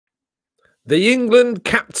The England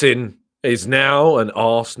captain is now an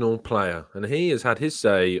Arsenal player, and he has had his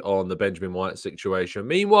say on the Benjamin White situation.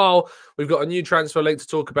 Meanwhile, we've got a new transfer link to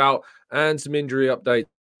talk about and some injury updates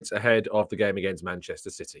ahead of the game against Manchester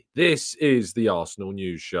City. This is the Arsenal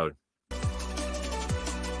News Show.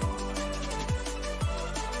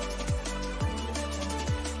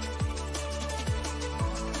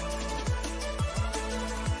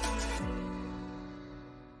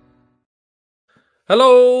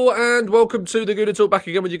 Hello and welcome to the Gooner Talk, back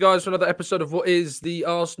again with you guys for another episode of what is the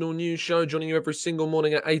Arsenal News Show, joining you every single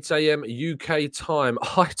morning at 8 a.m. UK time.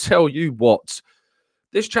 I tell you what,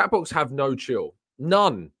 this chat box have no chill.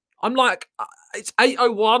 None. I'm like, it's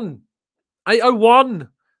 8:01. 8:01.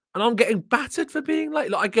 And I'm getting battered for being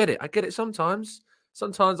late. Like, I get it sometimes.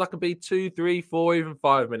 Sometimes I can be 2, 3, 4, even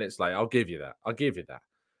 5 minutes late. I'll give you that.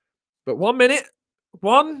 But 1 minute?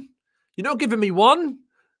 One? You're not giving me one?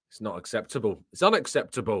 It's not acceptable. It's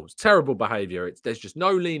unacceptable. It's terrible behavior. There's just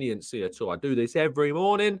no leniency at all. I do this every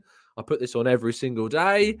morning. I put this on every single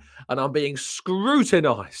day, and I'm being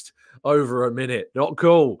scrutinized over a minute. Not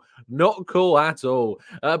cool. Not cool at all.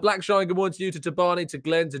 Blackshine, good morning to you, to Tabani, to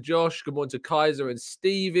Glenn, to Josh. Good morning to Kaiser and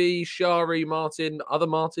Stevie, Shari, Martin, other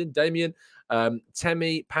Martin, Damien,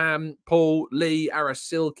 Temi, Pam, Paul, Lee,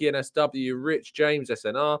 Arasilki, NSW, Rich, James,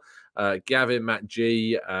 SNR, Gavin, Matt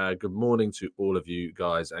G. Good morning to all of you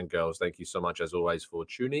guys and girls. Thank you so much, as always, for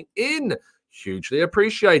tuning in. Hugely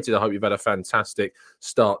appreciated. I hope you've had a fantastic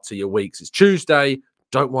start to your weeks. It's Tuesday.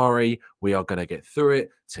 Don't worry, we are going to get through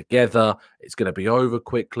it together. It's going to be over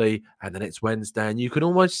quickly, and then it's Wednesday, and you can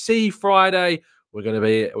almost see Friday. We're going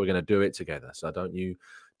to do it together. So don't you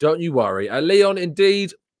worry. Leon,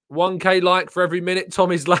 indeed, 1K like for every minute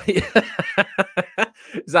Tom is late.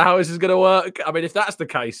 Is that how this is going to work? I mean, if that's the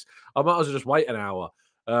case, I might as well just wait an hour.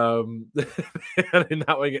 And in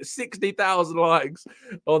that way, get 60,000 likes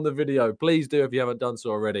on the video. Please do, if you haven't done so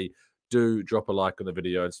already, do drop a like on the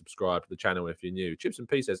video and subscribe to the channel if you're new. Chips and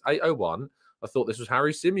P says 8:01. I thought this was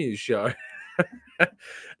Harry Simu's show.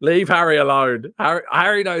 Leave Harry alone.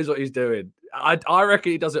 Harry knows what he's doing. I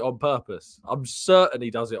reckon he does it on purpose. I'm certain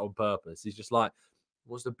he does it on purpose. He's just like,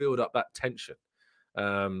 wants to build up that tension.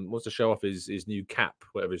 Wants to show off his new cap,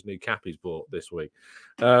 whatever his new cap he's bought this week.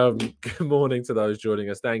 Good morning to those joining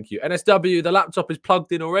us. Thank you. NSW, the laptop is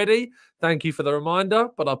plugged in already. Thank you for the reminder,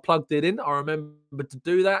 but I plugged it in. I remembered to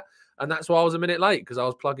do that, and that's why I was a minute late, because I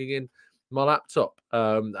was plugging in my laptop.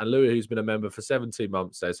 And Louis, who's been a member for 17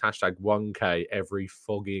 months, says hashtag 1K every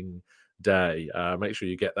fogging day. Make sure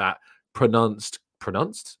you get that pronounced.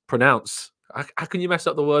 How can you mess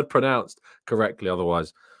up the word pronounced correctly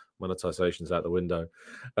otherwise? Monetization's out the window.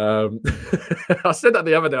 I said that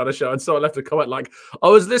the other day on a show, and someone left a comment like, I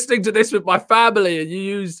was listening to this with my family and you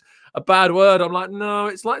used a bad word. I'm like, no,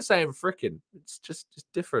 it's like saying frickin'. It's just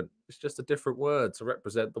different. It's just a different word to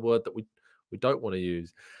represent the word that we don't want to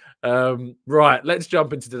use. Right, let's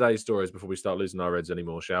jump into today's stories before we start losing our heads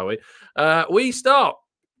anymore, shall we? We start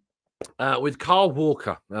with Carl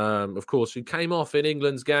Walker, of course, who came off in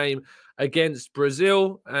England's game against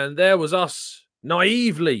Brazil, and there was us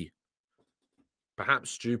naively, perhaps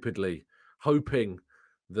stupidly, hoping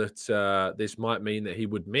that this might mean that he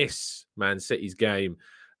would miss Man City's game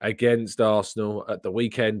against Arsenal at the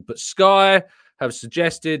weekend. But Sky have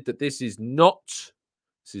suggested that this is not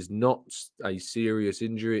a serious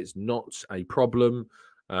injury. It's not a problem.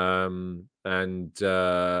 He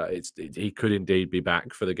could indeed be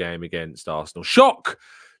back for the game against Arsenal.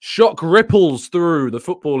 Shock ripples through the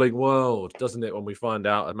footballing world, doesn't it, when we find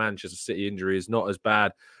out a Manchester City injury is not as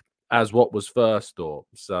bad as what was first thought.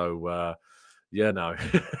 So,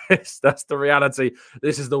 that's the reality.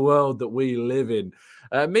 This is the world that we live in.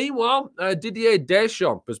 Meanwhile, Didier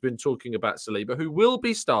Deschamps has been talking about Saliba, who will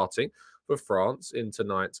be starting for France in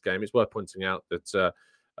tonight's game. It's worth pointing out that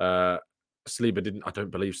Saliba I don't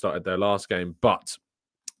believe, started their last game, but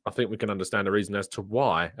I think we can understand the reason as to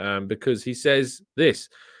why, because he says this: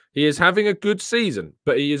 he is having a good season,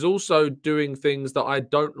 but he is also doing things that I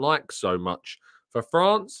don't like so much. For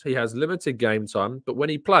France, he has limited game time, but when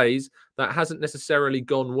he plays, that hasn't necessarily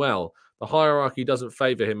gone well. The hierarchy doesn't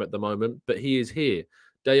favour him at the moment, but he is here.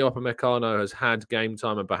 Dayo Upamecano has had game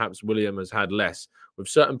time, and perhaps William has had less. With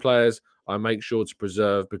certain players, I make sure to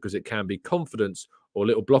preserve because it can be confidence or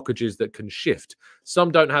little blockages that can shift.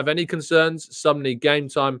 Some don't have any concerns. Some need game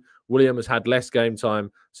time. William has had less game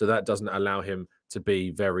time, so that doesn't allow him to be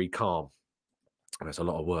very calm. And there's a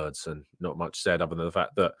lot of words and not much said other than the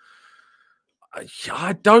fact that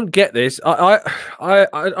I don't get this. I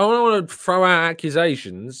don't want to throw out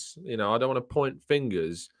accusations. I don't want to point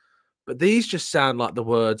fingers, but these just sound like the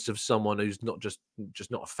words of someone who's not just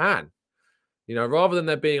not a fan. You know, rather than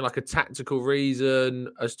there being like a tactical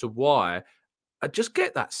reason as to why, I just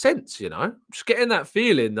get that sense, you know, just getting that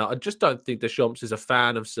feeling that I just don't think Deschamps is a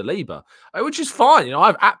fan of Saliba, which is fine. You know, I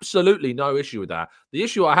have absolutely no issue with that. The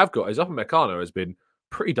issue I have got is Upamecano has been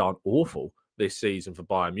pretty darn awful this season for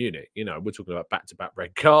Bayern Munich. You know, we're talking about back-to-back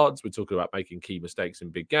red cards. We're talking about making key mistakes in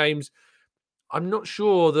big games. I'm not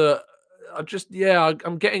sure that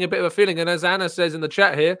I'm getting a bit of a feeling. And as Anna says in the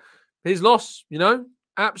chat here, his loss, you know,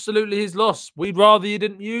 absolutely his loss. We'd rather you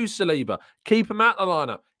didn't use Saliba. Keep him out the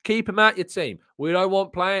lineup. Keep him out your team. We don't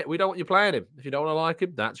want you playing him. If you don't want to like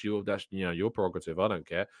him, that's your prerogative. I don't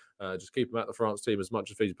care. Just keep him out the France team as much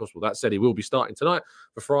as feasibly possible. That said, he will be starting tonight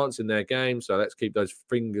for France in their game. So let's keep those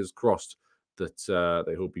fingers crossed that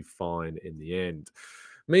they will be fine in the end.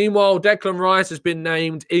 Meanwhile, Declan Rice has been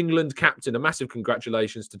named England captain. A massive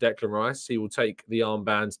congratulations to Declan Rice. He will take the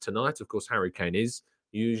armband tonight. Of course, Harry Kane is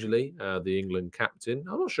usually the England captain.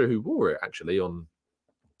 I'm not sure who wore it actually on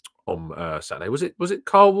Saturday. Was it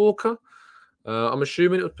Kyle Walker? I'm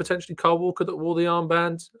assuming it was potentially Kyle Walker that wore the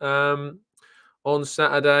armband on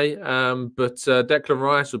Saturday. But Declan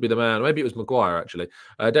Rice will be the man. Maybe it was Maguire actually.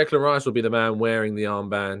 Declan Rice will be the man wearing the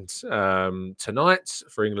armband tonight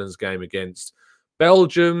for England's game against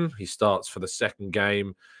Belgium. He starts for the second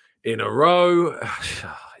game in a row.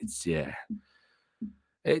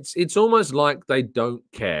 It's almost like they don't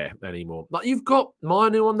care anymore. Like, you've got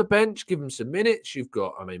Manu on the bench, give him some minutes. You've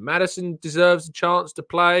got, Maddison deserves a chance to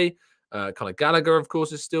play. Kind of Gallagher, of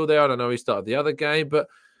course, is still there. I don't know he started the other game, but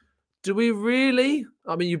do we really?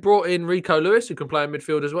 You brought in Rico Lewis, who can play in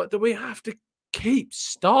midfield as well. Do we have to keep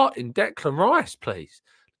starting Declan Rice, please?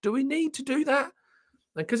 Do we need to do that?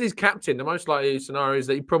 And because he's captain, the most likely scenario is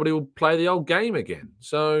that he probably will play the old game again.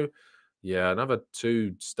 So, yeah, another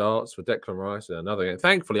 2 starts for Declan Rice and another game.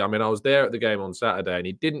 Thankfully, I was there at the game on Saturday, and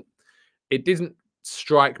it didn't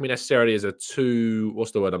strike me necessarily as a too,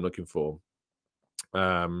 what's the word I'm looking for?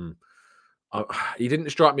 He didn't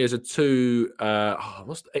strike me as a too,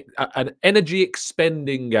 an energy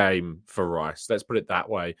expending game for Rice. Let's put it that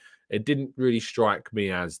way. It didn't really strike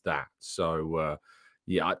me as that. So,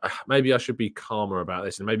 yeah, maybe I should be calmer about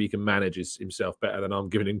this, and maybe he can manage himself better than I'm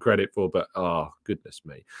giving him credit for. But, oh, goodness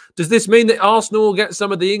me. Does this mean that Arsenal will get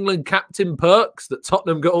some of the England captain perks that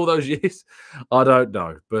Tottenham got all those years? I don't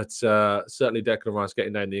know. But certainly Declan Rice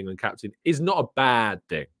getting named the England captain is not a bad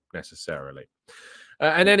thing necessarily.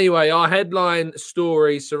 And anyway, our headline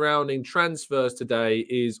story surrounding transfers today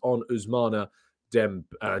is on Ousmane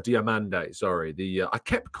Diomande. Sorry, I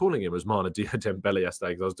kept calling him Ousmane Dembele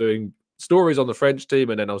yesterday because I was doing stories on the French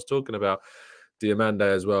team, and then I was talking about Diomande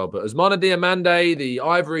as well. But Ousmane Diomande, the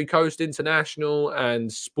Ivory Coast international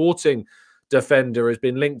and Sporting defender, has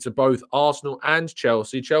been linked to both Arsenal and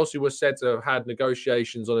Chelsea. Chelsea was said to have had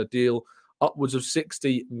negotiations on a deal upwards of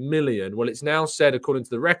 60 million. Well, it's now said, according to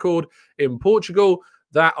the record in Portugal,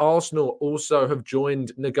 that Arsenal also have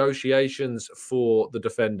joined negotiations for the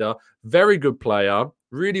defender. Very good player,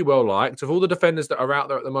 really well liked. Of all the defenders that are out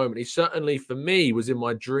there at the moment, he certainly, for me, was in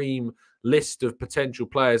my dream list of potential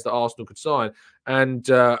players that Arsenal could sign. And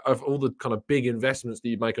of all the kind of big investments that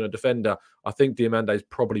you make on a defender, I think Diomande is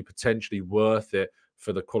probably potentially worth it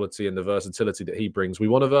for the quality and the versatility that he brings. We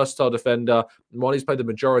want a versatile defender. While he's played the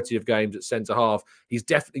majority of games at centre-half, he's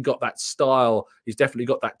definitely got that style. He's definitely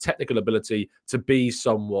got that technical ability to be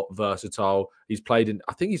somewhat versatile.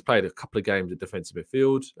 I think he's played a couple of games at defensive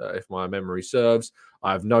midfield, if my memory serves.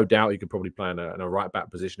 I have no doubt he could probably play in a right-back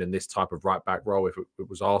position in this type of right-back role if it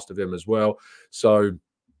was asked of him as well. So,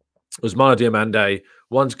 Ousmane Diomande,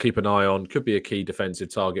 one to keep an eye on, could be a key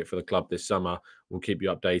defensive target for the club this summer. We'll keep you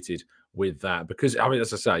updated with that because,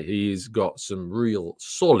 as I say, he's got some real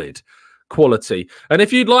solid quality. And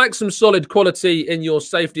if you'd like some solid quality in your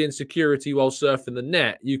safety and security while surfing the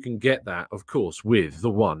net, you can get that, of course, with the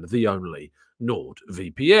one, the only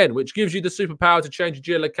NordVPN, which gives you the superpower to change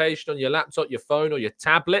your geolocation on your laptop, your phone, or your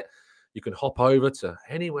tablet. You can hop over to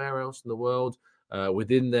anywhere else in the world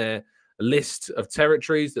within their list of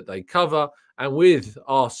territories that they cover, and with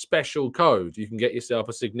our special code you can get yourself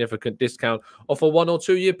a significant discount off a 1 or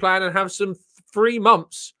 2 year plan and have some free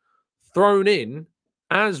months thrown in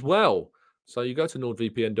as well. So you go to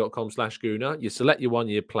nordvpn.com/Gooner, you select your 1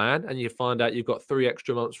 year plan, and you find out you've got 3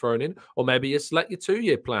 extra months thrown in, or maybe you select your 2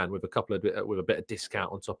 year plan with a bit of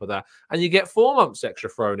discount on top of that, and you get 4 months extra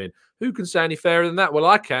thrown in. Who can say any fairer than that? Well,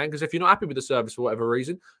 I can, because if you're not happy with the service for whatever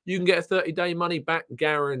reason, you can get a 30-day money back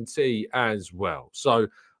guarantee as well. So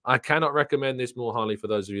I cannot recommend this more highly for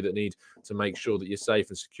those of you that need to make sure that you're safe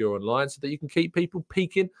and secure online, so that you can keep people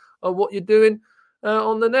peeking at what you're doing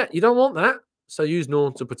on the net. You don't want that. So use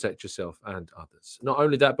Norn to protect yourself and others. Not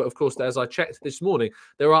only that, but of course, as I checked this morning,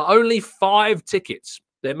 there are only 5 tickets.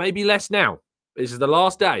 There may be less now. This is the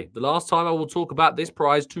last day. The last time I will talk about this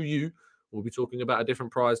prize to you. We'll be talking about a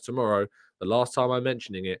different prize tomorrow. The last time I'm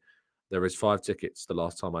mentioning it, there is 5 tickets the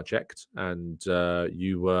last time I checked. And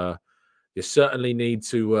you certainly need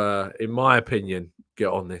to, in my opinion, get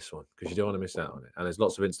on this one because you don't want to miss out on it. And there's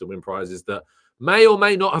lots of instant win prizes that may or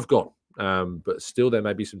may not have gone. But still, there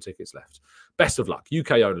may be some tickets left. Best of luck.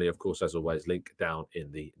 UK only, of course, as always. Link down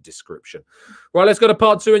in the description. Right, let's go to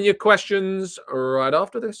part 2 and your questions right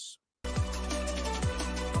after this.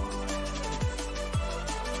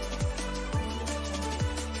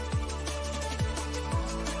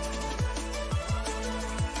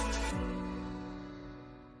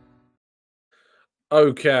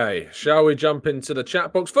 Okay, shall we jump into the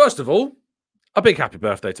chat box? First of all, a big happy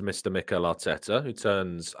birthday to Mr. Mikel Arteta, who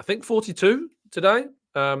turns, I think, 42 today.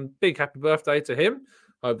 Big happy birthday to him.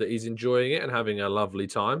 Hope that he's enjoying it and having a lovely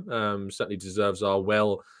time. Certainly deserves our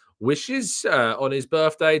well wishes on his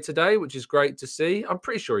birthday today, which is great to see. I'm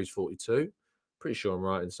pretty sure he's 42. Pretty sure I'm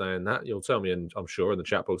right in saying that. You'll tell me, and I'm sure in the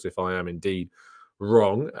chat box if I am indeed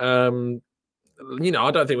wrong. You know,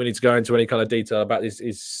 I don't think we need to go into any kind of detail about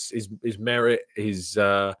his merit, his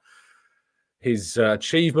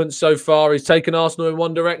achievements so far. He's taken Arsenal in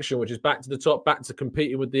one direction, which is back to the top, back to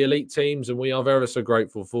competing with the elite teams, and we are very so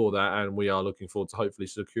grateful for that. And we are looking forward to hopefully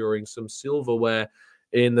securing some silverware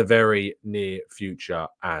in the very near future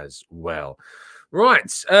as well.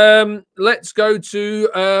 Right, let's go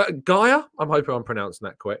to Gaia. I'm hoping I'm pronouncing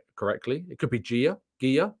that correctly. It could be Gia,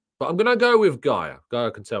 but I'm going to go with Gaia.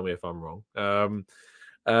 Gaia can tell me if I'm wrong.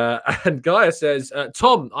 And Gaia says,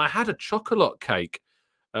 Tom, I had a chocolate cake.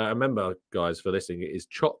 Remember, guys, for listening, it is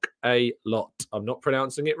choc-a-lot. I'm not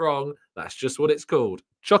pronouncing it wrong. That's just what it's called.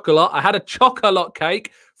 Chocolate. I had a chocolate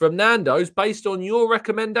cake from Nando's based on your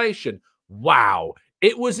recommendation. Wow.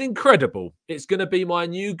 It was incredible. It's going to be my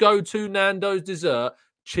new go-to Nando's dessert.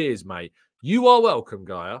 Cheers, mate. You are welcome,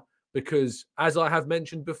 Gaia, because as I have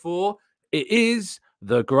mentioned before, it is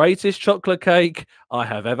the greatest chocolate cake I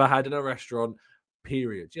have ever had in a restaurant.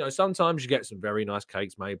 Period. You know, sometimes you get some very nice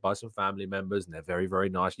cakes made by some family members and they're very, very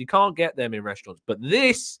nice. You can't get them in restaurants. But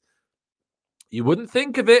this, you wouldn't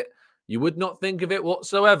think of it. You would not think of it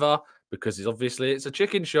whatsoever because it's a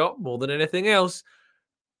chicken shop more than anything else.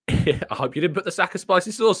 I hope you didn't put the Saka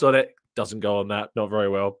spicy sauce on it. Doesn't go on that. Not very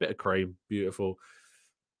well. Bit of cream. Beautiful.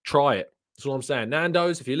 Try it. That's all I'm saying.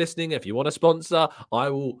 Nando's, if you're listening, if you want to sponsor, I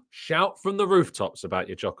will shout from the rooftops about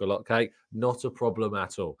your chocolate cake. Not a problem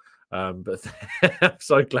at all. But I'm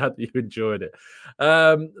so glad that you enjoyed it.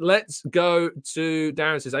 Let's go to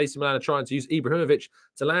Darren says AC Milan are trying to use Ibrahimovic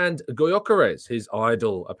to land Gyökeres, his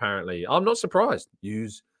idol, apparently. I'm not surprised.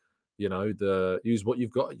 Use what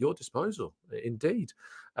you've got at your disposal. Indeed.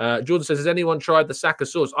 Jordan says, has anyone tried the Saka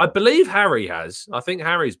sauce? I believe Harry has. I think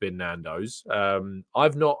Harry's been Nando's.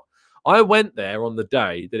 I've not. I went there on the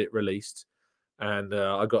day that it released. And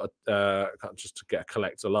I got just to get a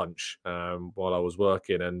collector lunch while I was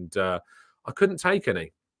working, and I couldn't take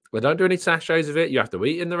any. They don't do any sachets of it. You have to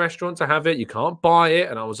eat in the restaurant to have it. You can't buy it.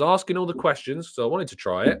 And I was asking all the questions, so I wanted to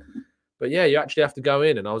try it. But yeah, you actually have to go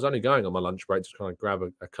in, and I was only going on my lunch break to try and grab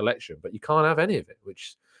a collection. But you can't have any of it,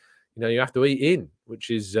 which you have to eat in, which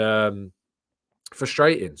is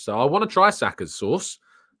frustrating. So I want to try Saka's sauce.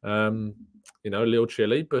 A little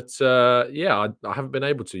chilly, but yeah, I haven't been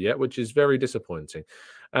able to yet, which is very disappointing.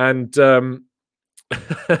 And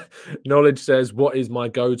Knowledge says, what is my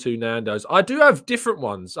go-to Nando's? I do have different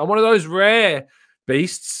ones. I'm one of those rare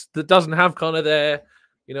beasts that doesn't have kind of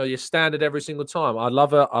your standard every single time. I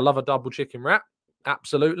love a double chicken wrap.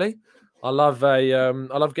 Absolutely. I love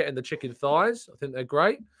getting the chicken thighs. I think they're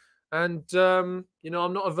great. And, I'm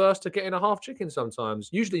not averse to getting a half chicken sometimes,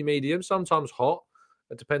 usually medium, sometimes hot.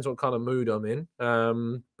 It depends what kind of mood I'm in.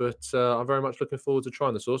 But I'm very much looking forward to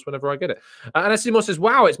trying the sauce whenever I get it. Anasimos says,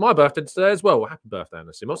 wow, it's my birthday today as well. Well, happy birthday,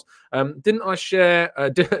 Anasimos. Didn't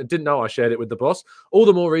know I shared it with the boss. All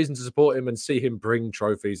the more reason to support him and see him bring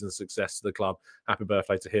trophies and success to the club. Happy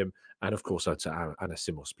birthday to him. And of course, to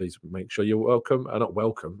Anasimos. Please make sure you're welcome. Not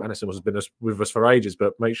welcome. Anasimos has been with us for ages,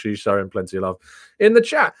 but make sure you show him plenty of love in the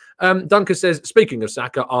chat. Duncan says, speaking of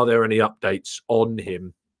Saka, are there any updates on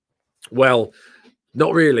him? Well,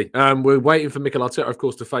 not really. We're waiting for Mikel Arteta, of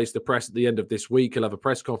course, to face the press at the end of this week. He'll have a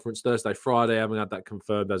press conference Thursday, Friday. I haven't had that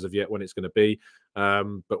confirmed as of yet when it's going to be.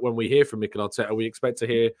 But when we hear from Mikel Arteta, we expect to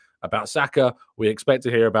hear about Saka. We expect to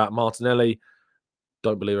hear about Martinelli.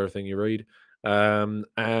 Don't believe everything you read.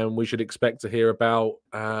 And we should expect to hear about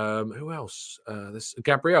who else? This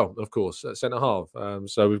Gabriel, of course, at centre half.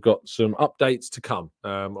 So we've got some updates to come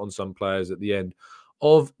on some players at the end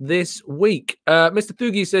of this week. Mr.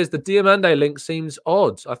 Thugi says the Diomande link seems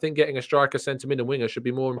odd. I think getting a striker, centre mid, and winger should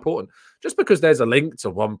be more important. Just because there's a link to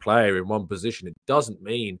one player in one position, it doesn't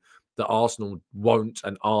mean that Arsenal won't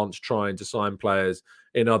and aren't trying to sign players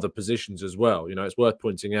in other positions as well. You know, it's worth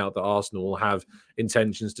pointing out that Arsenal will have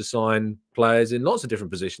intentions to sign players in lots of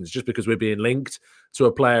different positions. Just because we're being linked to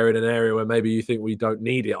a player in an area where maybe you think we don't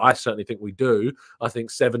need it, I certainly think we do. I think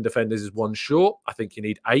 7 defenders is one short. I think you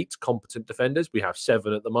need 8 competent defenders. We have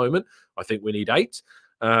 7 at the moment. I think we need 8.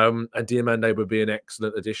 And Diomande would be an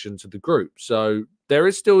excellent addition to the group. So there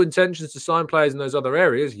is still intentions to sign players in those other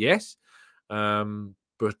areas, yes.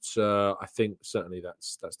 But I think certainly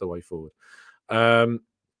that's the way forward.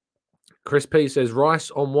 Chris P says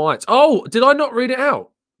Rice on White. Oh, did I not read it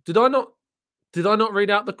out? Did I not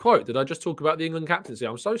read out the quote? Did I just talk about the England captaincy?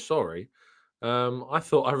 I'm so sorry. I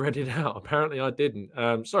thought I read it out. Apparently I didn't.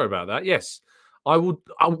 Sorry about that. Yes,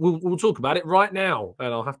 we'll talk about it right now,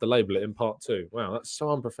 and I'll have to label it in part 2. Wow, that's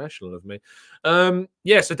so unprofessional of me.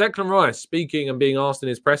 Yeah, so Declan Rice speaking and being asked in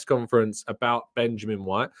his press conference about Benjamin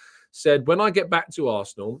White, said, when I get back to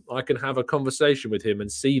Arsenal, I can have a conversation with him and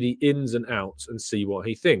see the ins and outs and see what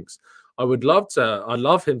he thinks. I'd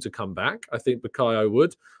love him to come back. I think Bukayo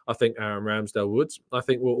would. I think Aaron Ramsdale would. I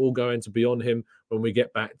think we're all going to be on him when we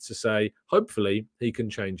get back to say, hopefully, he can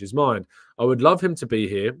change his mind. I would love him to be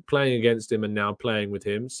here, playing against him and now playing with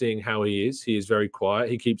him, seeing how he is. He is very quiet.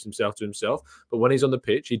 He keeps himself to himself. But when he's on the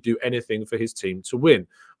pitch, he'd do anything for his team to win.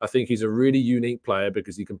 I think he's a really unique player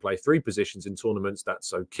because he can play 3 positions in tournaments. That's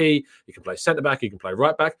so key. He can play centre-back. He can play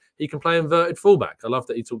right-back. He can play inverted full-back. I love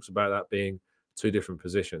that he talks about that being 2 different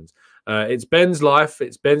positions. It's Ben's life.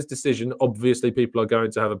 It's Ben's decision. Obviously, people are going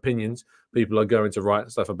to have opinions. People are going to write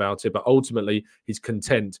stuff about it. But ultimately, he's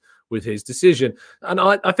content with his decision. And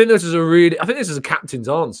I think this is a captain's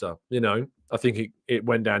answer. You know, I think it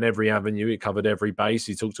went down every avenue. It covered every base.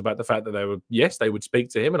 He talked about the fact that they would speak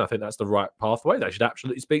to him. And I think that's the right pathway. They should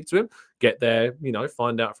absolutely speak to him, get there, you know,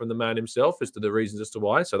 find out from the man himself as to the reasons as to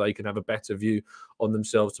why, so they can have a better view on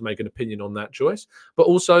themselves to make an opinion on that choice. But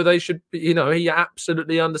also they should, you know, he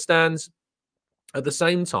absolutely understands at the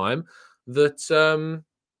same time that,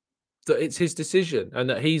 that it's his decision and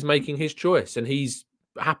that he's making his choice and he's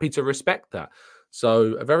happy to respect that.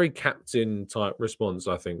 So a very captain type response,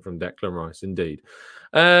 I think, from Declan Rice, indeed.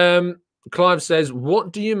 Clive says,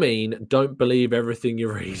 what do you mean don't believe everything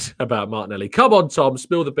you read about Martinelli? Come on, Tom,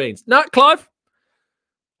 spill the beans. No, Clive.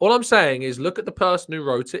 All I'm saying is look at the person who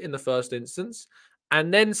wrote it in the first instance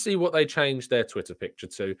and then see what they changed their Twitter picture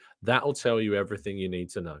to. That'll tell you everything you need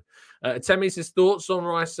to know. Temi says, thoughts on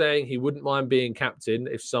Rice saying he wouldn't mind being captain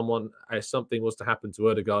if something was to happen to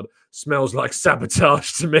Odegaard. Smells like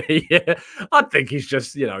sabotage to me. Yeah, I think he's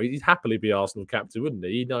just, you know, he'd happily be Arsenal captain, wouldn't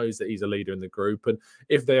he? He knows that he's a leader in the group. And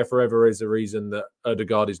if there forever is a reason that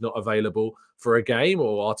Odegaard is not available for a game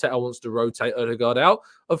or Arteta wants to rotate Odegaard out,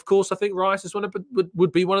 of course, I think Rice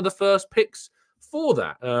would be one of the first picks for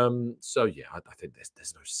that. So yeah, I think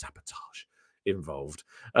there's no sabotage involved.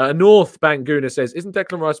 North Bank Gooner says, isn't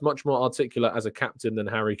Declan Rice much more articulate as a captain than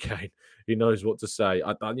Harry Kane? He knows what to say.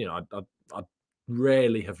 I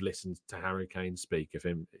rarely have listened to Harry Kane speak,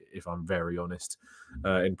 if I'm very honest,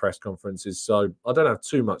 in press conferences. So I don't have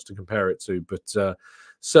too much to compare it to, but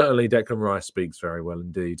certainly Declan Rice speaks very well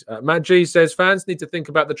indeed. Matt G says, fans need to think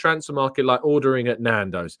about the transfer market like ordering at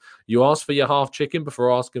Nando's. You ask for your half chicken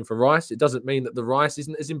before asking for rice. It doesn't mean that the rice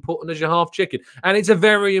isn't as important as your half chicken. And it's a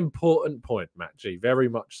very important point, Matt G. Very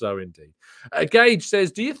much so indeed. Gage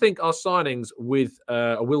says, do you think our signings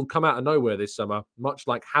will come out of nowhere this summer, much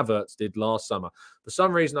like Havertz did last summer? For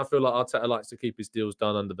some reason, I feel like Arteta likes to keep his deals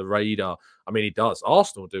done under the radar. I mean, he does.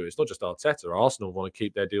 Arsenal do. It's not just Arteta. Arsenal want to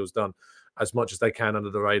keep their deals done as much as they can under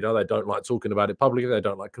the radar. They don't like talking about it publicly. They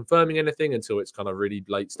don't like confirming anything until it's kind of really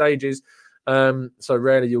late stages. So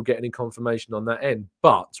rarely you'll get any confirmation on that end.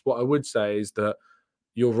 But what I would say is that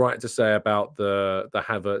you're right to say about the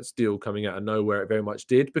Havertz deal coming out of nowhere. It very much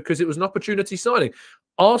did, because it was an opportunity signing.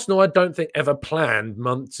 Arsenal, I don't think, ever planned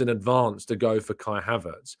months in advance to go for Kai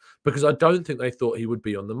Havertz, because I don't think they thought he would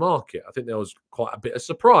be on the market. I think there was quite a bit of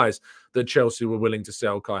surprise that Chelsea were willing to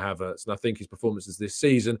sell Kai Havertz. And I think his performances this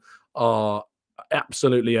season are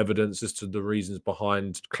absolutely evidence as to the reasons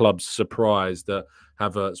behind clubs' surprise that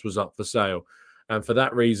Havertz was up for sale. And for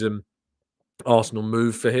that reason, Arsenal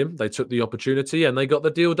moved for him. They took the opportunity and they got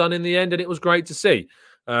the deal done in the end, and it was great to see.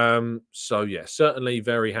 So yeah, certainly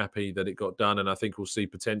very happy that it got done, and I think we'll see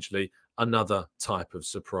potentially another type of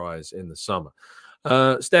surprise in the summer.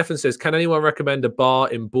 Stefan says, can anyone recommend a bar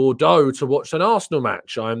in Bordeaux to watch an Arsenal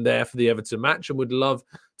match? I'm there for the Everton match and would love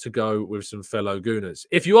to go with some fellow Gooners.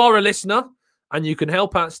 If you are a listener and you can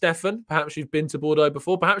help out Stefan, perhaps you've been to Bordeaux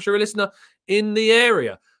before, perhaps you're a listener in the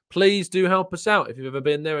area, please do help us out. If you've ever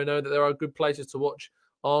been there and know that there are good places to watch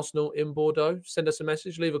Arsenal in Bordeaux, send us a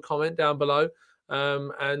message, leave a comment down below.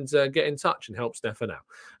 And get in touch and help Stefan out.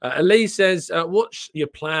 Elise says, what's your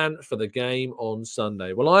plan for the game on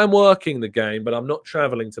Sunday? Well, I am working the game, but I'm not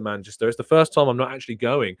travelling to Manchester. It's the first time I'm not actually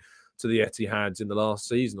going to the Etihad in the last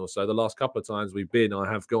season or so. The last couple of times we've been,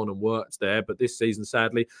 I have gone and worked there. But this season,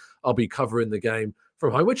 sadly, I'll be covering the game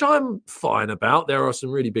from home, which I'm fine about. There are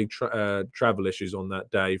some really big travel issues on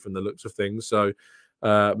that day from the looks of things. So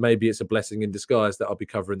maybe it's a blessing in disguise that I'll be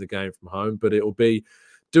covering the game from home, but it will be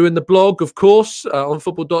doing the blog, of course, on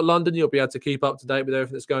football.london. You'll be able to keep up to date with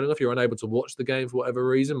everything that's going on. If you're unable to watch the game for whatever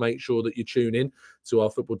reason, make sure that you tune in to our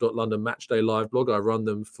football.london matchday live blog. I run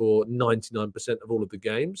them for 99% of all of the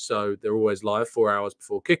games. So they're always live 4 hours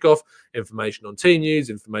before kickoff. Information on team news,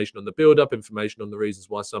 information on the build-up, information on the reasons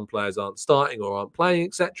why some players aren't starting or aren't playing,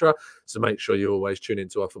 etc. So make sure you always tune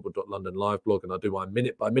into our football.london live blog. And I do my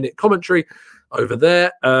minute-by-minute commentary over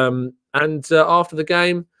there. After the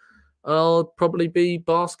game, I'll probably be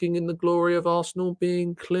basking in the glory of Arsenal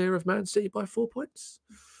being clear of Man City by 4 points.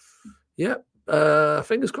 Yep.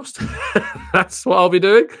 Fingers crossed. That's what I'll be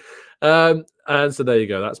doing. And so there you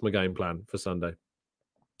go. That's my game plan for Sunday.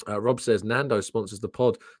 Rob says, Nando sponsors the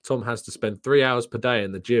pod. Tom has to spend 3 hours per day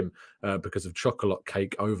in the gym because of chocolate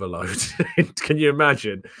cake overload. Can you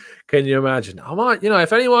imagine? Can you imagine? I might,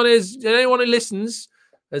 if anyone who listens,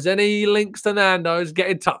 there's any links to Nando's, get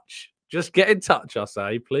in touch. Just get in touch, I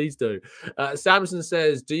say. Please do. Samson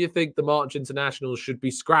says, do you think the March Internationals should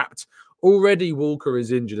be scrapped? Already Walker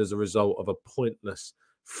is injured as a result of a pointless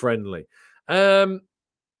friendly.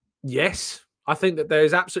 Yes, I think that there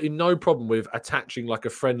is absolutely no problem with attaching like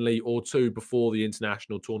a friendly or two before the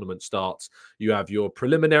international tournament starts. You have your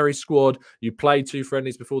preliminary squad. You play 2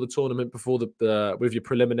 friendlies before the tournament, with your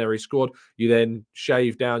preliminary squad. You then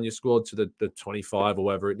shave down your squad to the 25 or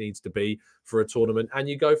whatever it needs to be for a tournament, and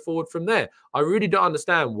you go forward from there. I really don't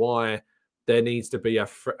understand why there needs to be a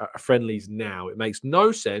friendlies now. It makes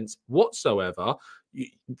no sense whatsoever.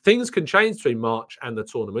 Things can change between March and the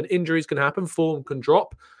tournament. Injuries can happen. Form can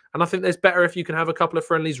drop. And I think there's better if you can have a couple of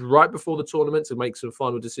friendlies right before the tournament to make some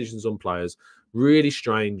final decisions on players. Really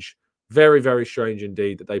strange. Very, very strange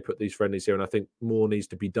indeed that they put these friendlies here. And I think more needs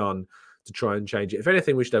to be done to try and change it. If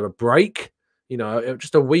anything, we should have a break,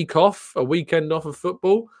 just a week off, a weekend off of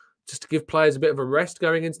football, just to give players a bit of a rest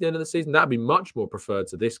going into the end of the season. That'd be much more preferred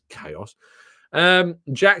to this chaos.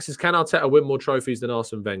 Jack says, can Arteta win more trophies than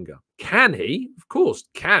Arsene Wenger? Can he? Of course,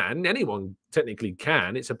 can. Anyone technically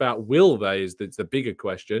can. It's about will they is the bigger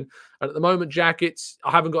question. And at the moment, Jack,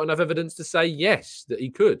 I haven't got enough evidence to say yes, that he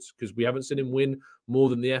could, because we haven't seen him win more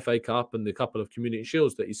than the FA Cup and the couple of Community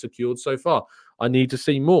Shields that he's secured so far. I need to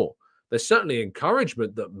see more. There's certainly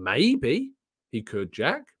encouragement that maybe he could,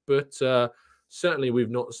 Jack, but certainly we've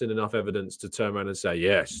not seen enough evidence to turn around and say,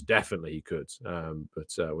 yes, definitely he could.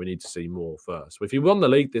 But we need to see more first. If he won the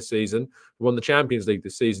league this season, won the Champions League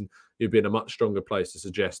this season, he'd be in a much stronger place to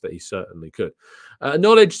suggest that he certainly could.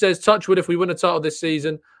 Knowledge says, Touchwood, if we win a title this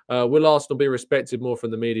season, will Arsenal be respected more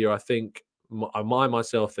from the media? I think, I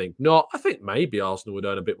myself think not. I think maybe Arsenal would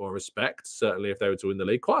earn a bit more respect, certainly if they were to win the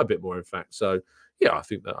league, quite a bit more, in fact. So, yeah, I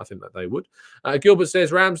think that they would. Gilbert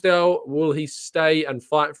says, Ramsdale, will he stay and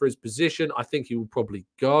fight for his position? I think he will probably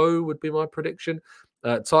go, would be my prediction.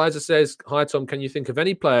 Tizer says, hi, Tom, can you think of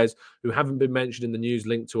any players who haven't been mentioned in the news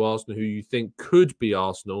linked to Arsenal who you think could be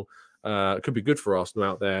Arsenal, could be good for Arsenal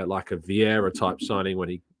out there, like a Vieira type signing when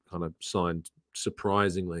he kind of signed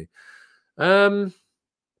surprisingly? I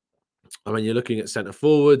mean, you're looking at centre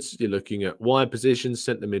forwards, you're looking at wide positions,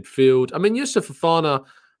 centre midfield. I mean, Yusuf Fofana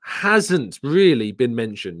hasn't really been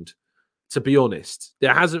mentioned, to be honest.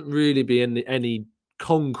 There hasn't really been any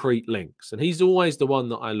concrete links. And he's always the one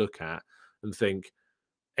that I look at and think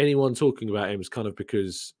anyone talking about him is kind of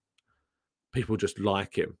because people just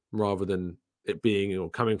like him rather than it being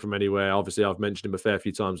coming from anywhere. Obviously, I've mentioned him a fair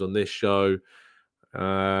few times on this show.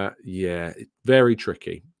 Yeah, very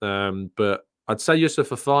tricky. But I'd say Yusuf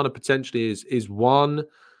Fofana potentially is one.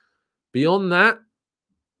 Beyond that,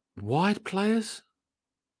 wide players.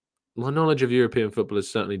 My knowledge of European football has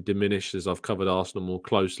certainly diminished as I've covered Arsenal more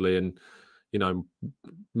closely and,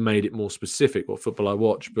 made it more specific what football I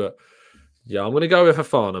watch. But yeah, I'm going to go with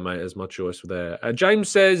Fofana, mate, as my choice there. James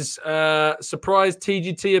says, surprise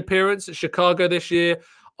TGT appearance at Chicago this year.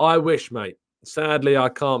 I wish, mate. Sadly, I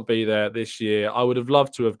can't be there this year. I would have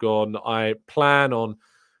loved to have gone. I plan on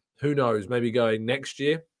who knows, maybe going next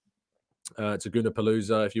year to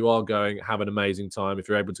Gooner. If you are going, have an amazing time. If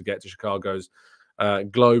you're able to get to Chicago's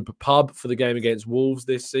Globe Pub for the game against Wolves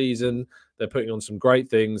this season, they're putting on some great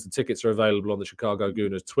things. The tickets are available on the Chicago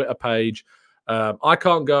Gooners Twitter page. I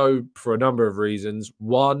can't go for a number of reasons.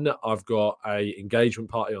 One, I've got a engagement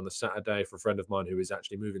party on the Saturday for a friend of mine who is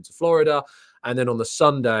actually moving to Florida. And then on the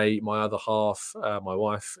Sunday, my other half, my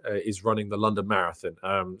wife, is running the London Marathon.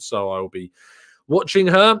 So I will be watching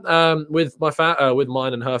her with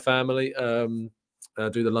mine and her family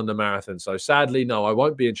do the London Marathon. So sadly, no, I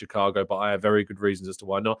won't be in Chicago, but I have very good reasons as to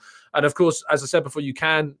why not. And of course, as I said before, you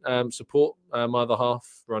can support my other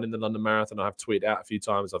half running the London Marathon. I have tweeted out a few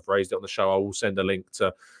times. I've raised it on the show. I will send a link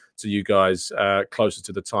to you guys closer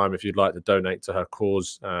to the time if you'd like to donate to her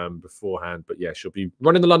cause beforehand. But yeah, she'll be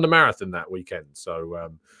running the London Marathon that weekend. So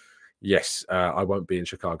yes, I won't be in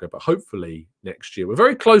Chicago, but hopefully next year. We're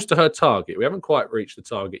very close to her target. We haven't quite reached the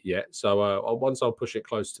target yet. So once I'll push it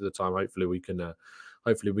close to the time, hopefully we can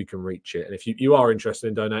reach it. And if you are interested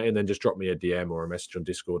in donating, then just drop me a DM or a message on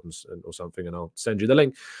Discord or something, and I'll send you the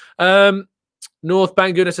link. North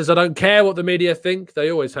Banguna says, I don't care what the media think.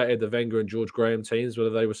 They always hated the Wenger and George Graham teams, whether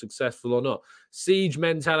they were successful or not. Siege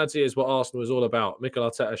mentality is what Arsenal is all about. Mikel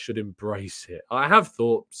Arteta should embrace it. I have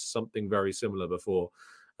thought something very similar before.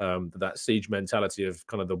 That siege mentality of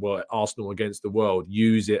kind of the world, Arsenal against the world,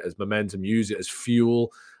 use it as momentum, use it as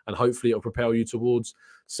fuel, and hopefully it'll propel you towards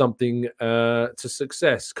something to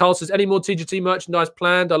success. Carl says, any more TGT merchandise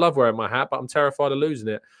planned? I love wearing my hat, but I'm terrified of losing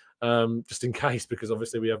it, just in case, because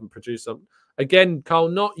obviously we haven't produced something. Again, Carl,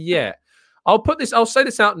 not yet. I'll say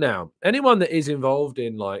this out now. Anyone that is involved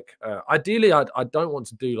in, like, ideally, I don't want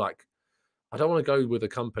to do, like, I don't want to go with a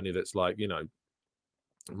company that's like,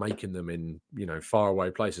 making them in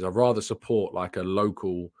faraway places. I'd rather support like a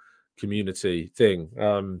local community thing.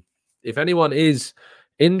 If anyone is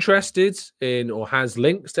interested in or has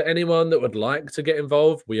links to anyone that would like to get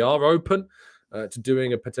involved, we are open to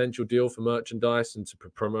doing a potential deal for merchandise and to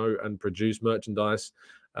promote and produce merchandise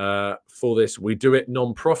for this. We do it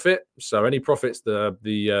non-profit, so any profits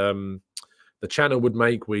the channel would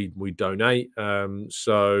make, we donate.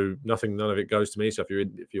 So none of it goes to me. So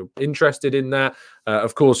if you're interested in that,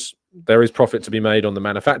 of course, there is profit to be made on the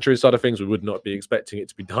manufacturing side of things. We would not be expecting it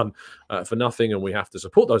to be done for nothing, and we have to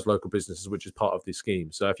support those local businesses, which is part of the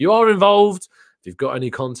scheme. So if you are involved, if you've got any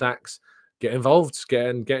contacts, get involved, get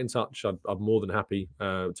in touch. I'm more than happy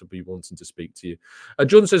to be wanting to speak to you.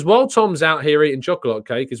 John says, while Tom's out here eating chocolate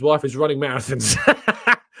cake, his wife is running marathons.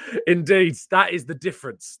 Indeed, that is the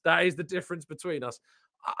difference. That is the difference between us.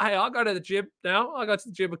 Hey, I go to the gym now. I go to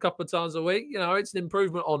the gym a couple of times a week. It's an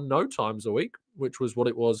improvement on no times a week, which was what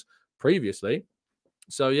it was previously.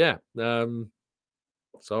 So yeah,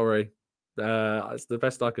 sorry. That's the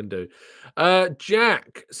best I can do.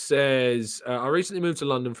 Jack says, I recently moved to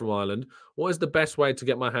London from Ireland. What is the best way to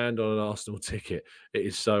get my hand on an Arsenal ticket? It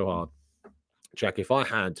is so hard. Jack, if I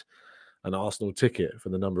had an Arsenal ticket for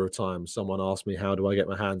the number of times someone asked me, how do I get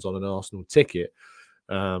my hands on an Arsenal ticket?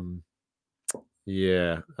 I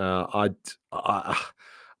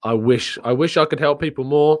wish I could help people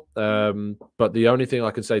more. But the only thing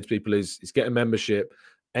I can say to people is get a membership,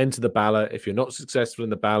 enter the ballot. If you're not successful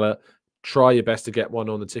in the ballot, try your best to get one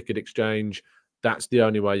on the ticket exchange. That's the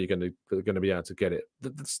only way you're going to be able to get it.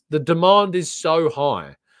 The demand is so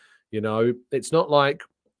high. It's not like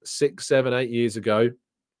 6, 7, 8 years ago,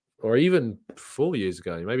 or even 4 years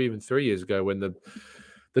ago, maybe even 3 years ago, when the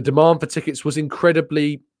demand for tickets was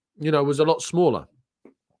incredibly, was a lot smaller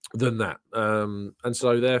than that. And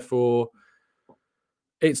so therefore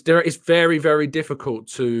it's very, very difficult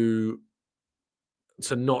to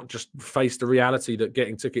not just face the reality that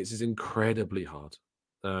getting tickets is incredibly hard.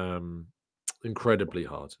 Incredibly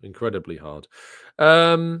hard.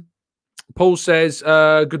 Paul says,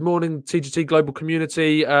 good morning, TGT Global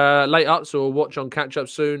Community. Late up, so we'll watch on catch up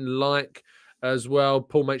soon. Like as well.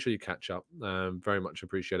 Paul, make sure you catch up. Very much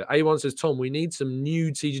appreciate it. A1 says, Tom, we need some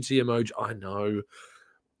new TGT emoji. I know.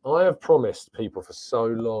 I have promised people for so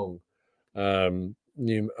long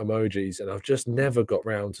new emojis, and I've just never got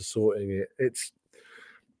round to sorting it.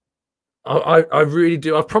 I really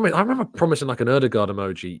do. I remember promising like an Erdegaard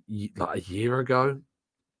emoji like a year ago,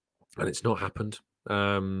 and it's not happened.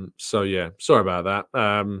 So yeah, sorry about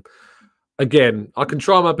that. Again, I can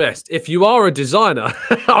try my best. If you are a designer,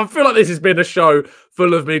 I feel like this has been a show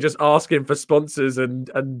full of me just asking for sponsors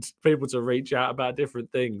and people to reach out about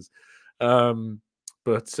different things.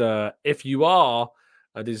 But if you are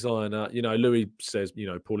a designer, Louis says,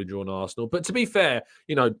 poorly drawn Arsenal. But to be fair,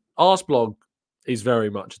 Arseblog is very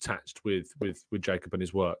much attached with Jacob and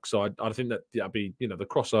his work. So I think that'd be, the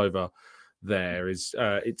crossover there is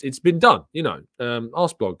it's been done. You know,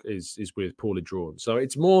 Arsblog is with Poorly Drawn, so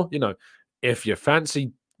it's more, you know, if you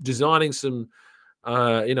fancy designing some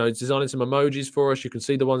designing some emojis for us, you can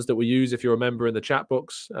see the ones that we use if you're a member in the chat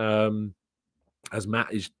box, as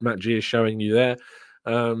Matt G is showing you there.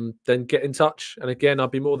 Then get in touch, and again, I'd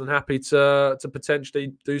be more than happy to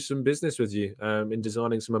potentially do some business with you in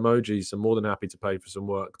designing some emojis. I'm more than happy to pay for some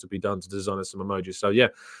work to be done to design some emojis. So yeah,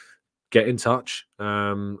 get in touch.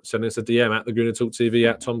 Send us a DM at the Gooner Talk TV,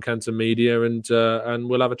 at Tom Canton Media, and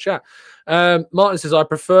we'll have a chat. Martin says, I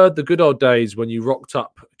preferred the good old days when you rocked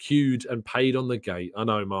up, queued, and paid on the gate. I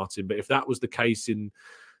know, Martin, but if that was the case in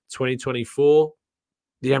 2024,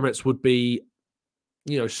 the Emirates would be,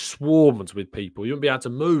 you know, swarmed with people. You wouldn't be able to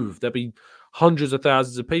move. There'd be hundreds of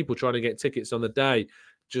thousands of people trying to get tickets on the day.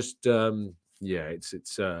 Just yeah, it's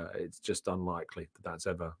just unlikely that that's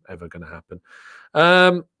ever going to happen.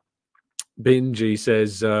 Bingy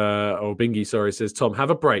says, or Bingy, sorry, says, Tom, have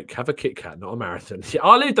a break, have a Kit Kat, not a marathon. Yeah,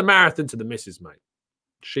 I'll leave the marathon to the missus, mate.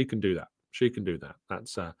 She can do that. She can do that.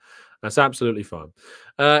 That's absolutely fine.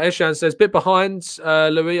 Eshan says, bit behind,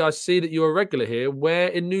 Louis. I see that you're a regular here. Where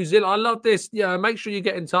in New Zealand? I love this. Yeah, make sure you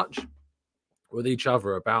get in touch with each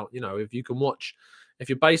other about, you know, if you can watch, if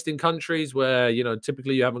you're based in countries where, you know,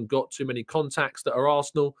 typically you haven't got too many contacts that are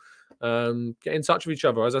Arsenal, get in touch with each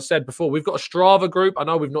other. As I said before, we've got a Strava group. I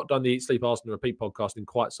know we've not done the Eat, Sleep, Arsenal, Repeat podcast in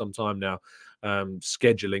quite some time now,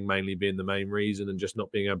 scheduling mainly being the main reason and just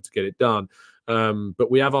not being able to get it done. But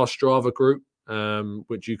we have our Strava group,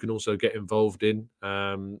 which you can also get involved in.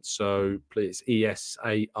 So please,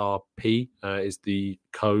 ESARP is the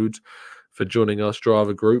code for joining our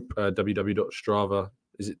Strava group,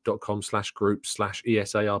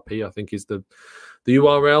 www.strava.com/group/ESARP, I think is the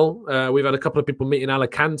URL. We've had a couple of people meet in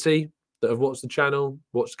Alicante that have watched the channel,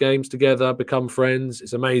 watched games together, become friends.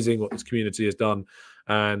 It's amazing what this community has done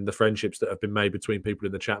and the friendships that have been made between people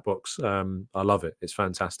in the chat box. I love it. It's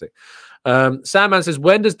fantastic. Sandman says,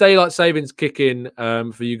 when does daylight savings kick in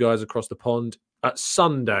for you guys across the pond?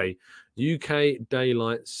 Sunday. UK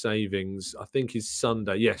daylight savings, I think, is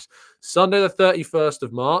Sunday. Yes, Sunday the 31st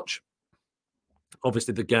of March.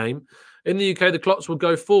 Obviously, the game. In the UK, the clocks will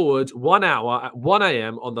go forward 1 hour at 1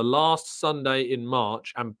 a.m. on the last Sunday in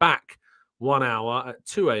March and back 1 hour at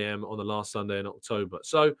 2 a.m. on the last Sunday in October.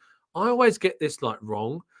 So I always get this like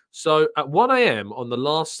wrong. So at 1 a.m. on the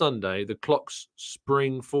last Sunday, the clocks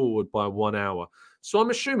spring forward by 1 hour. So I'm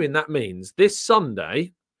assuming that means this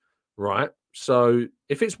Sunday, right? So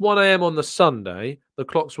if it's 1 a.m. on the Sunday, the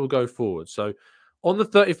clocks will go forward. So on the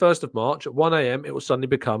 31st of March at 1 a.m., it will suddenly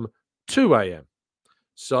become 2 a.m.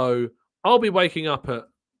 So I'll be waking up at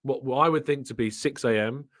what I would think to be 6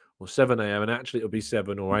 a.m. or 7 a.m. and actually it'll be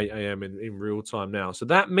 7 or 8 a.m. in real time now. So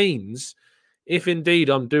that means if indeed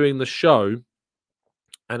I'm doing the show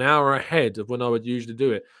an hour ahead of when I would usually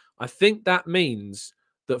do it, I think that means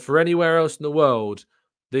that for anywhere else in the world,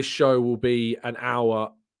 this show will be an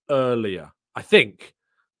hour earlier. I think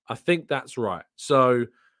that's right. So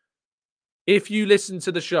if you listen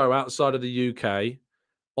to the show outside of the UK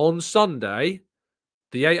on Sunday,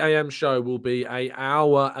 the 8 a.m. show will be an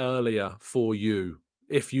hour earlier for you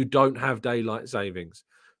if you don't have daylight savings.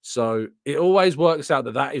 So it always works out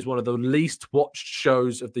that that is one of the least watched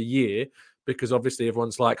shows of the year because obviously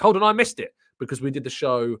everyone's like, hold on, I missed it because we did the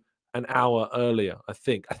show an hour earlier, I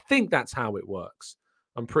think. I think that's how it works.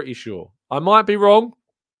 I'm pretty sure. I might be wrong,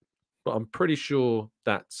 but I'm pretty sure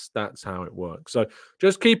that's how it works. So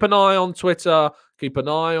just keep an eye on Twitter, keep an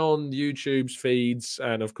eye on YouTube's feeds,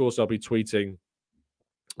 and of course I'll be tweeting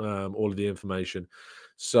all of the information.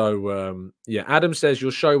 So yeah, Adam says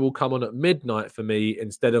your show will come on at midnight for me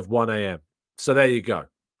instead of 1 a.m. So there you go.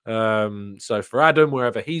 So for Adam,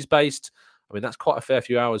 wherever he's based, I mean, that's quite a fair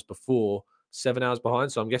few hours before, 7 hours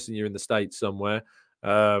behind. So I'm guessing you're in the States somewhere,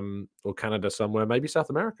 or Canada somewhere, maybe South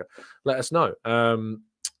America. Let us know.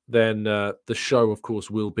 Then the show, of course,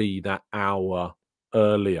 will be that hour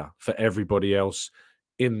earlier for everybody else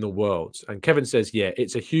in the world. And Kevin says, yeah,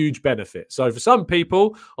 it's a huge benefit. So for some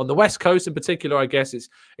people on the West Coast in particular, I guess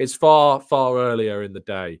it's far earlier in the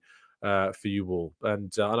day for you all.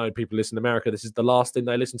 And I know people listen in America, this is the last thing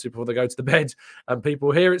they listen to before they go to the bed. And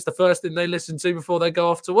people here, it's the first thing they listen to before they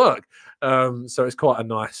go off to work. So it's quite a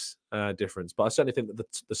nice difference. But I certainly think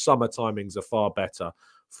that the summer timings are far better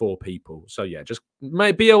for people. So yeah, just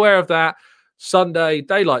be aware of that. Sunday,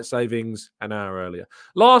 daylight savings, an hour earlier.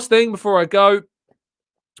 Last thing before I go,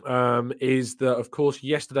 is that, of course,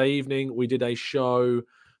 yesterday evening we did a show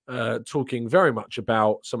talking very much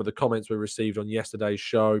about some of the comments we received on yesterday's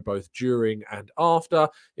show, both during and after.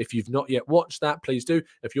 If you've not yet watched that, please do.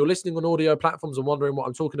 If you're listening on audio platforms and wondering what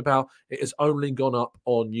I'm talking about, it has only gone up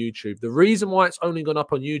on YouTube. The reason why it's only gone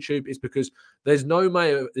up on YouTube is because there's no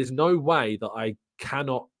way that I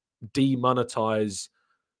cannot demonetize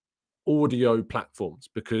audio platforms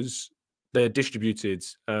because they're distributed.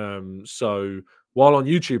 So while on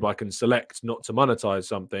YouTube I can select not to monetize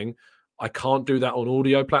something, I can't do that on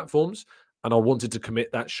audio platforms. And I wanted to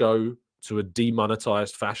commit that show to a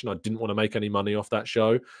demonetized fashion. I didn't want to make any money off that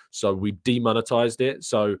show, so we demonetized it.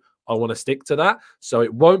 So I want to stick to that. So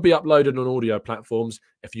it won't be uploaded on audio platforms.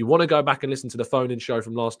 If you want to go back and listen to the phone-in show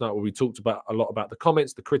from last night where we talked about a lot about the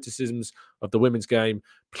comments, the criticisms of the women's game,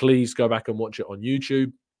 please go back and watch it on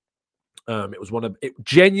YouTube. It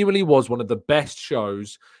genuinely was one of the best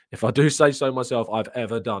shows, if I do say so myself, I've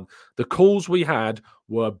ever done. The calls we had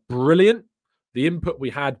were brilliant. The input we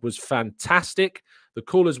had was fantastic. The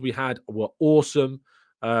callers we had were awesome.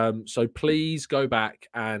 So please go back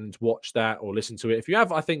and watch that or listen to it. If you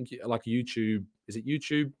have, I think, like a YouTube, is it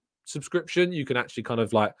YouTube subscription? You can actually kind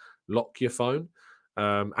of like lock your phone.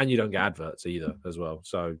 And you don't get adverts either as well.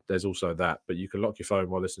 So there's also that. But you can lock your phone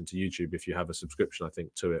while listening to YouTube if you have a subscription, I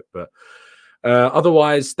think, to it. But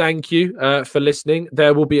otherwise, thank you for listening.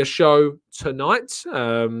 There will be a show tonight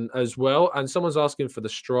as well. And someone's asking for the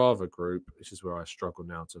Strava group. This is where I struggle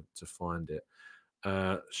now to find it.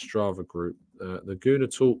 Strava group. The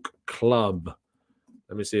Gooner Talk Club.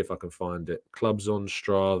 Let me see if I can find it. Clubs on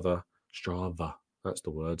Strava. Strava. That's the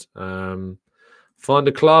word. Find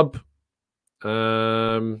a club.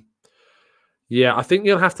 Yeah, I think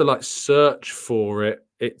you'll have to like search for it.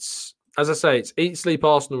 It's, as I say, it's Eat, Sleep,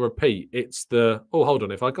 Arsenal, Repeat. It's the, oh, hold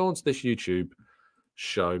on. If I go onto this YouTube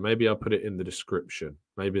show, maybe I'll put it in the description.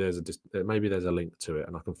 Maybe there's a link to it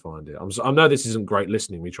and I can find it. I know this isn't great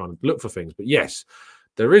listening, me trying to look for things, but yes,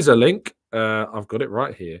 there is a link. I've got it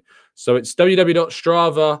right here. So it's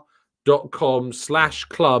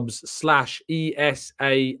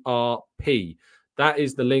www.strava.com/clubs/ESARP. That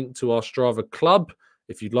is the link to our Strava club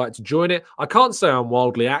if you'd like to join it. I can't say I'm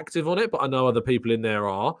wildly active on it, but I know other people in there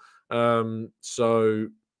are. So,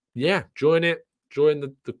 yeah, join it.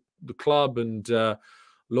 Join the club and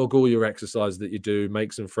log all your exercise that you do.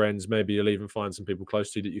 Make some friends. Maybe you'll even find some people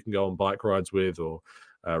close to you that you can go on bike rides with or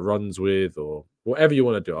runs with or whatever you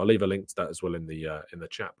want to do. I'll leave a link to that as well in the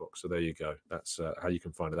chat box. So there you go. That's how you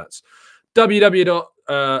can find it. That's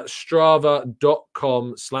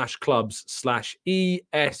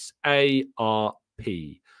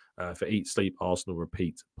www.strava.com/clubs/ESARP for Eat, Sleep, Arsenal,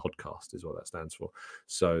 Repeat podcast is what that stands for.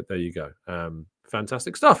 So there you go.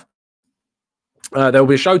 Fantastic stuff. There will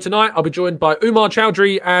be a show tonight. I'll be joined by Umar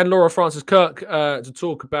Chowdhury and Laura Francis Kirk to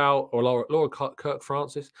talk about, or Laura Kirk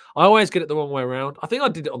Francis. I always get it the wrong way around. I think I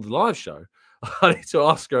did it on the live show. I need to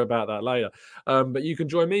ask her about that later. But you can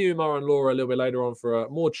join me, Umar, and Laura a little bit later on for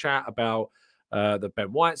more chat about the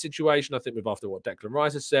Ben White situation. I think we've after what Declan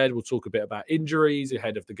Rice has said. We'll talk a bit about injuries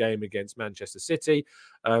ahead of the game against Manchester City.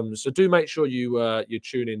 So do make sure you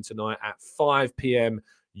tune in tonight at 5 p.m.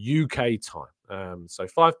 UK time. So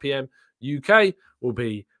 5 p.m. UK will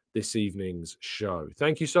be this evening's show.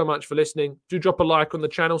 Thank you so much for listening. Do drop a like on the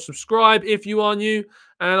channel. Subscribe if you are new.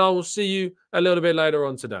 And I will see you a little bit later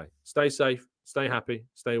on today. Stay safe, stay happy,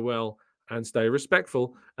 stay well, and stay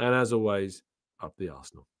respectful. And as always, up the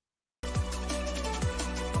Arsenal.